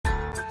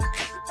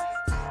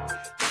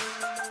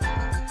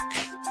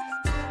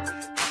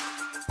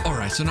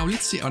Alright, so now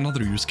let's see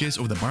another use case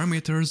of the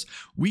parameters.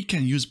 We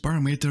can use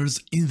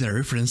parameters in the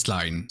reference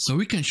line. So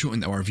we can show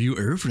in our view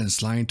a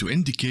reference line to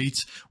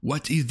indicate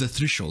what is the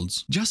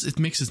thresholds. Just it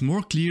makes it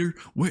more clear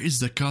where is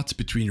the cut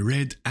between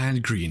red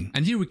and green.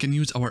 And here we can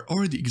use our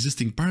already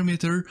existing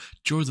parameter to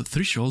show the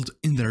threshold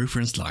in the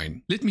reference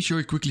line. Let me show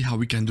you quickly how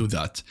we can do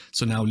that.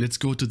 So now let's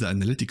go to the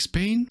analytics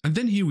pane. And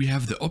then here we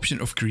have the option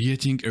of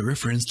creating a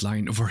reference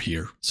line over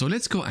here. So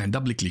let's go and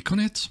double click on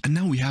it. And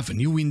now we have a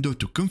new window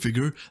to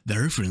configure the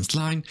reference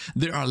line.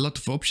 There are a lot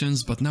of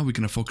options, but now we're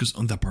going to focus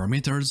on the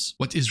parameters.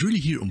 What is really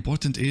here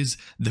important is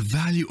the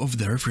value of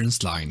the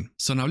reference line.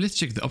 So now let's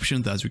check the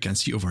option that we can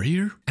see over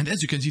here. And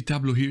as you can see,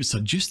 Tableau here is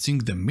suggesting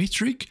the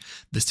metric.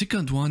 The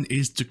second one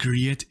is to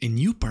create a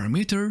new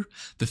parameter.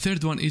 The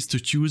third one is to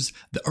choose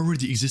the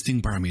already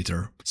existing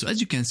parameter. So as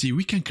you can see,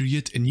 we can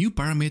create a new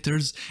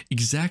parameters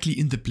exactly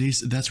in the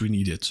place that we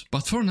need it.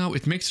 But for now,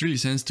 it makes really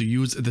sense to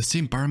use the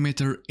same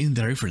parameter in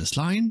the reference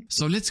line.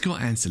 So let's go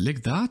and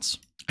select that.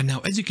 And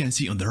now as you can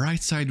see on the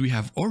right side, we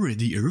have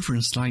already a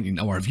reference line in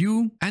our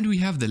view and we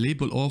have the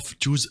label of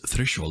choose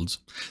threshold.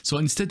 So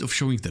instead of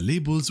showing the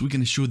labels, we're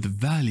going to show the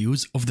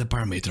values of the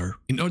parameter.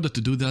 In order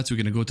to do that, we're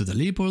going to go to the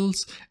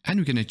labels and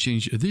we're going to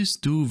change this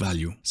to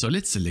value. So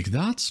let's select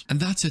that and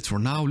that's it for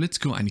now. Let's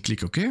go and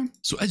click OK.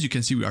 So as you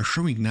can see, we are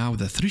showing now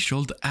the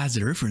threshold as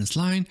a reference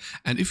line.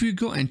 And if we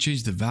go and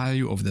change the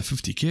value of the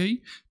 50K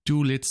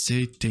to let's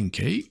say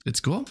 10K, let's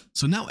go.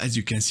 So now as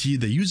you can see,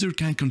 the user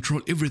can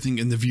control everything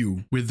in the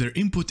view. With their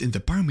input in the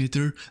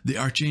parameter, they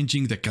are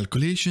changing the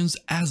calculations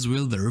as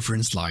well the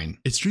reference line.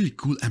 It's really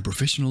cool and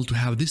professional to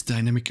have this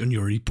dynamic on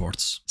your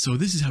reports. So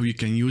this is how you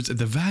can use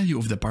the value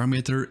of the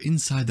parameter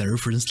inside the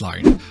reference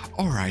line.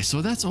 Alright,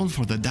 so that's all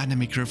for the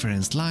dynamic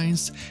reference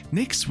lines.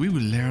 Next, we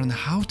will learn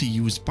how to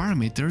use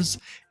parameters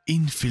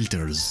in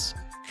filters.